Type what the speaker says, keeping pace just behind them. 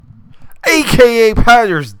AKA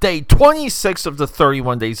Patters, day 26 of the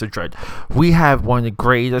 31 Days of Dread. We have one of the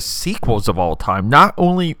greatest sequels of all time. Not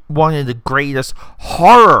only one of the greatest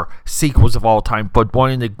horror sequels of all time, but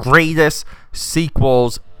one of the greatest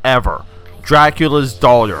sequels ever. Dracula's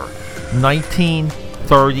Daughter,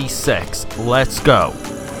 1936. Let's go.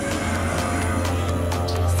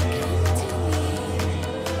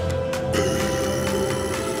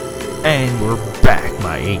 And we're back,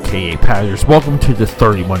 my AKA Patters. Welcome to the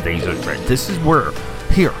 31 Days of Dread. This is where,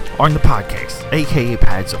 here on the podcast, AKA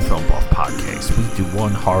Pads of Film Buff Podcast, we do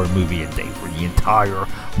one horror movie a day for the entire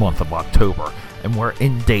month of October. And we're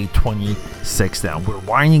in day 26 now. We're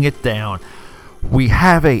winding it down. We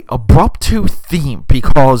have a abrupt theme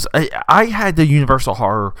because I had the Universal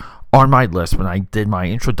Horror on my list when I did my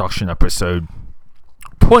introduction episode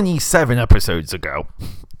 27 episodes ago.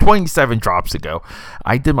 27 drops ago,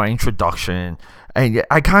 I did my introduction, and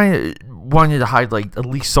I kind of wanted to highlight at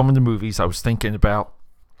least some of the movies I was thinking about.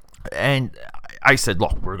 And I said,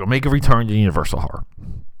 look, we're going to make a return to Universal Horror.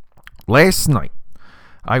 Last night,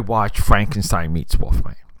 I watched Frankenstein Meets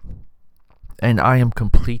Wolfman. And I am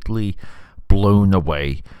completely blown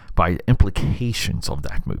away by the implications of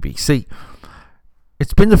that movie. See,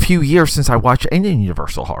 it's been a few years since I watched any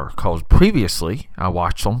Universal Horror, because previously I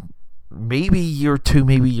watched them maybe year 2,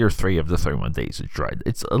 maybe year 3 of the 31 Days of Dread.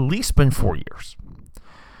 It's at least been 4 years.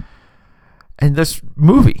 And this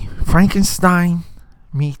movie, Frankenstein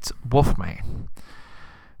Meets Wolfman,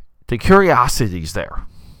 the curiosity's there.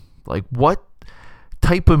 Like, what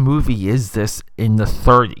type of movie is this in the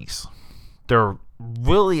 30s? They're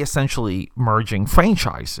really essentially merging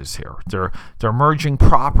franchises here. They're merging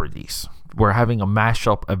properties. We're having a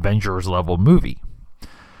mashup Avengers level movie.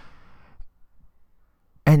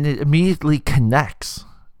 And it immediately connects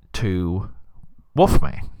to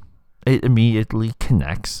Wolfman. It immediately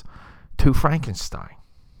connects to Frankenstein.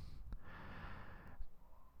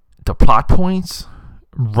 The plot points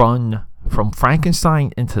run from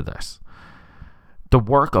Frankenstein into this. The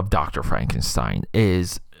work of Dr. Frankenstein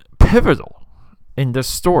is pivotal in this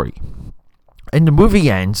story. And the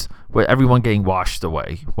movie ends with everyone getting washed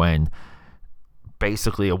away when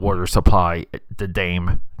basically a water supply, the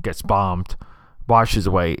dame, gets bombed, washes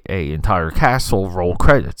away an entire castle, roll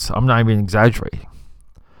credits. I'm not even exaggerating.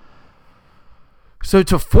 So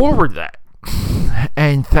to forward that,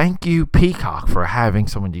 and thank you Peacock for having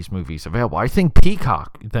some of these movies available. I think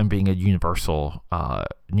Peacock, them being a Universal, a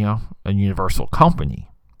Universal company,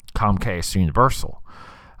 Comcast Universal.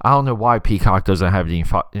 I don't know why Peacock doesn't have the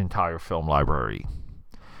entire film library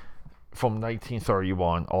from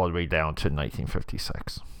 1931 all the way down to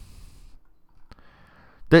 1956.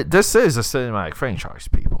 This is a cinematic franchise,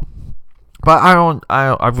 people. But I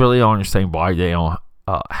really don't understand why they don't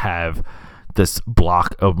have this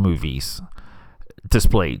block of movies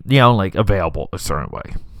displayed, like available a certain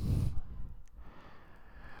way.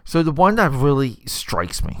 So the one that really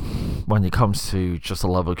strikes me when it comes to just a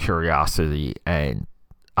level of curiosity and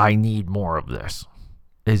I need more of this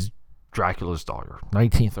is Dracula's Daughter,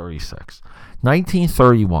 1936.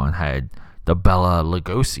 1931 had the Bela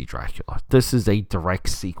Lugosi Dracula. This is a direct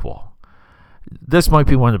sequel. This might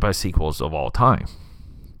be one of the best sequels of all time.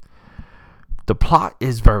 The plot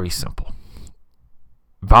is very simple.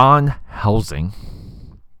 Van Helsing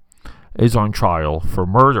is on trial for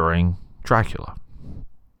murdering Dracula.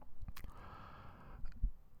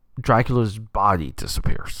 Dracula's body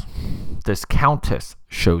disappears. This countess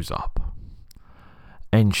shows up,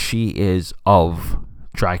 and she is of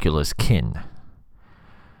Dracula's kin.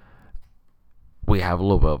 We have a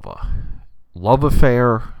little bit of a love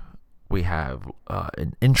affair. We have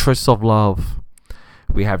an interest of love.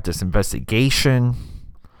 We have this investigation.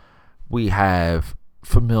 We have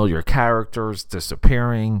familiar characters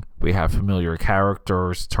disappearing. We have familiar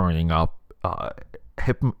characters turning up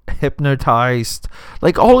hypnotized.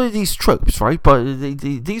 Like all of these tropes, right? But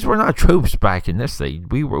these were not tropes back in this day.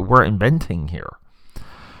 We're inventing here.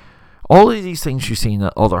 All of these things you see in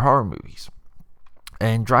the other horror movies.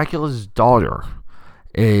 And Dracula's Daughter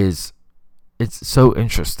it's so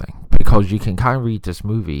interesting because you can kind of read this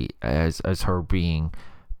movie as her being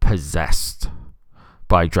possessed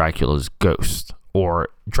by Dracula's ghost or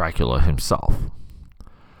Dracula himself.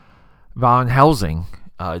 Van Helsing,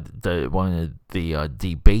 one of the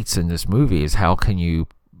debates in this movie is how can you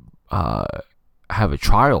have a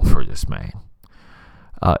trial for this man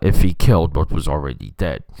if he killed what was already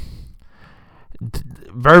dead.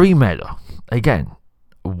 Very meta. Again,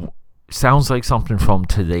 sounds like something from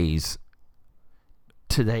today's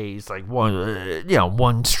like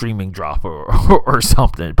one streaming drop or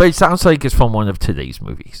something, but it sounds like it's from one of today's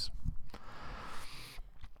movies.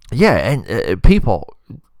 Yeah, and people,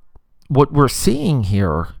 what we're seeing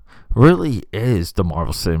here really is the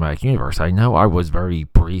Marvel Cinematic Universe. I know I was very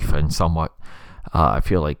brief and somewhat, I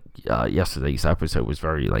feel like yesterday's episode was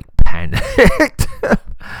very, like, panicked.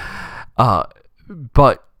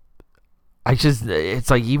 But it's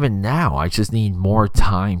like even now, I just need more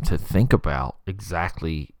time to think about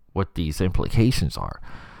exactly what these implications are.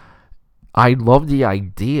 I love the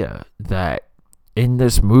idea that in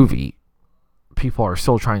this movie, people are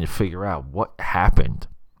still trying to figure out what happened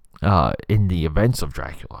in the events of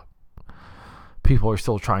Dracula. People are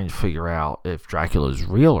still trying to figure out if Dracula is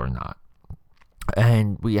real or not.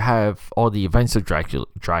 And we have all the events of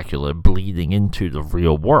Dracula bleeding into the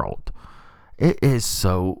real world. It is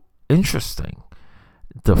so interesting.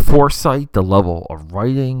 The foresight, the level of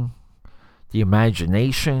writing, the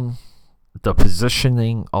imagination, the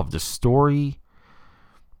positioning of the story.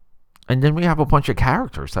 And then we have a bunch of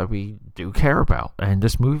characters that we do care about. And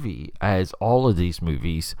this movie, as all of these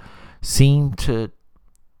movies, seem to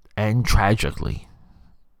end tragically.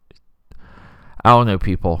 I don't know,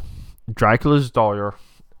 people. Dracula's Daughter,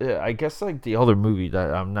 I guess, like, the other movie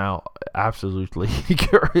that I'm now absolutely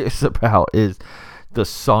curious about is The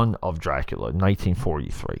Son of Dracula,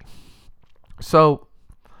 1943. So,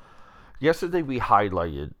 yesterday we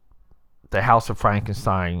highlighted The House of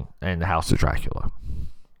Frankenstein and The House of Dracula.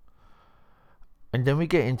 And then we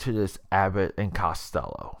get into this Abbott and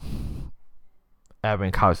Costello.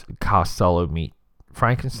 Abbott and Costello meet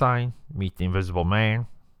Frankenstein, meet the Invisible Man,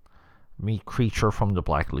 meet Creature from the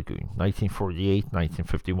Black Lagoon, 1948,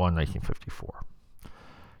 1951, 1954.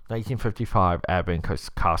 1955, Abbott and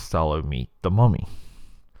Costello meet the Mummy.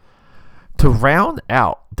 To round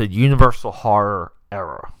out the Universal Horror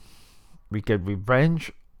era, we get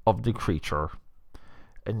Revenge of the Creature,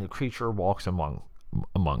 and the Creature walks among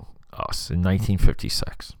us in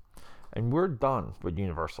 1956. And we're done with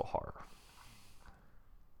Universal Horror.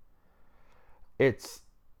 It's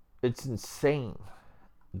insane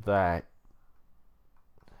that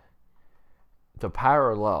the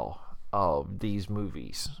parallel of these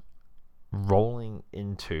movies rolling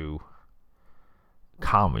into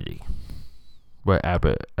comedy with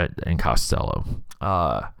Abbott and Costello,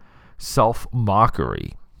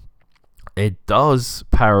 self-mockery. It does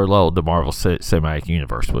parallel the Marvel Cinematic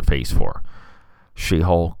Universe with Phase 4,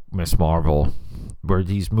 She-Hulk, Miss Marvel, where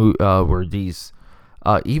these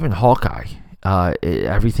even Hawkeye,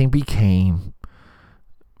 everything became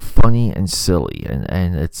funny and silly,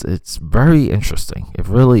 and it's very interesting. It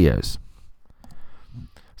really is.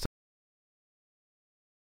 So,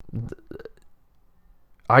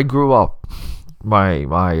 I grew up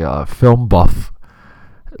my film buff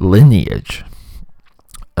lineage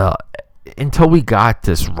until we got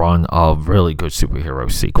this run of really good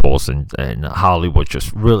superhero sequels, and Hollywood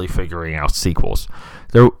just really figuring out sequels.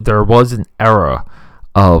 There was an era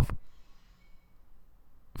of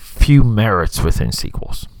few merits within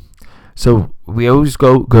sequels. So we always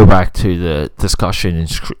go back to the discussion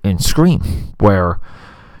in Scream, where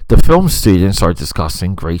the film students are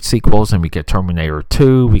discussing great sequels, and we get Terminator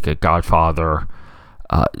 2, we get Godfather,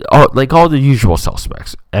 like all the usual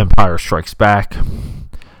suspects, Empire Strikes Back.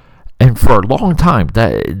 And for a long time,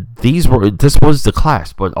 this was the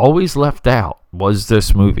class, but always left out was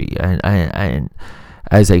this movie, and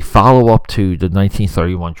as a follow-up to the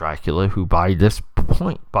 1931 Dracula, who by this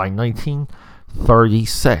point, by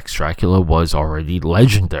 1936, Dracula was already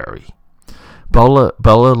legendary. Bela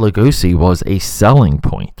Lugosi was a selling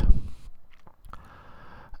point.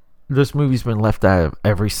 This movie's been left out of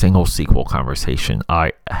every single sequel conversation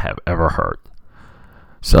I have ever heard.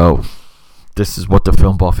 So, this is what the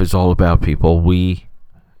film buff is all about, people. We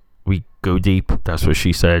go deep. That's what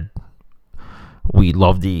she said. We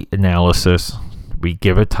love the analysis. We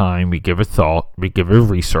give it time. We give it thought. We give it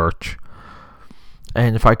research.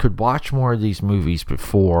 And if I could watch more of these movies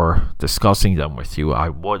before discussing them with you, I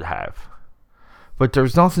would have. But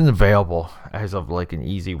there's nothing available as of like an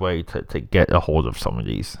easy way to get a hold of some of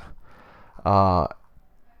these. I'm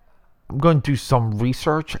going to do some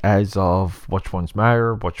research as of which ones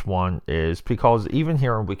matter, which one is, because even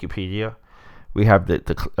here on Wikipedia, we have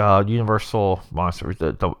the Universal Monsters,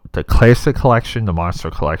 the Classic Collection, the Monster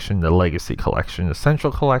Collection, the Legacy Collection, the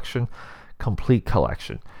Central Collection, Complete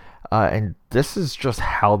Collection. And this is just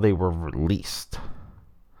how they were released.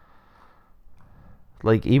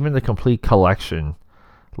 Like, even the Complete Collection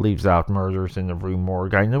leaves out Murders in the Rue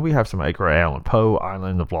Morgue. I know we have some Edgar Allan Poe,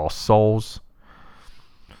 Island of Lost Souls.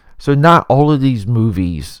 So not all of these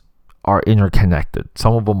movies are interconnected.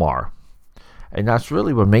 Some of them are. And that's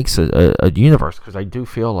really what makes it a universe, because I do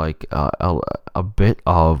feel like a bit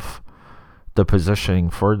of the positioning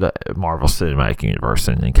for the Marvel Cinematic Universe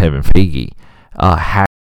and Kevin Feige has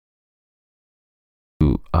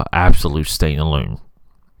absolute standalone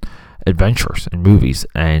adventures and movies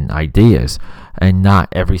and ideas, and not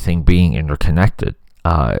everything being interconnected.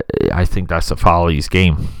 I think that's a Follies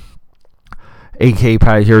game. AKA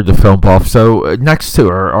Pat here, the film buff. So next to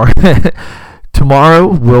her, tomorrow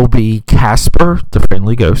will be Casper, the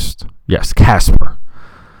Friendly Ghost. Yes, Casper.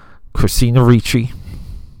 Christina Ricci,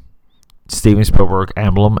 Steven Spielberg,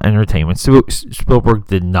 Emblem Entertainment. Spielberg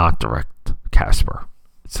did not direct Casper.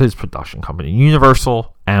 It's his production company.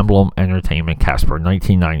 Universal, Emblem Entertainment, Casper,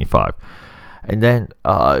 1995. And then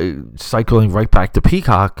cycling right back to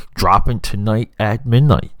Peacock, dropping tonight at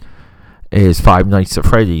midnight, is Five Nights at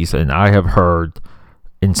Freddy's. And I have heard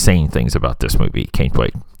insane things about this movie. Can't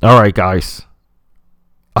wait. All right, guys.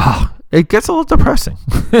 It gets a little depressing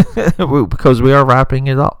because we are wrapping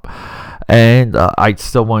it up. And I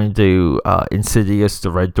still want to do Insidious,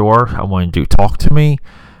 The Red Door. I want to do Talk to Me.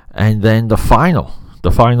 And then the final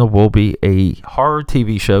will be a horror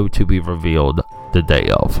TV show to be revealed the day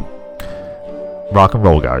of. Rock and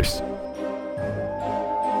roll, guys.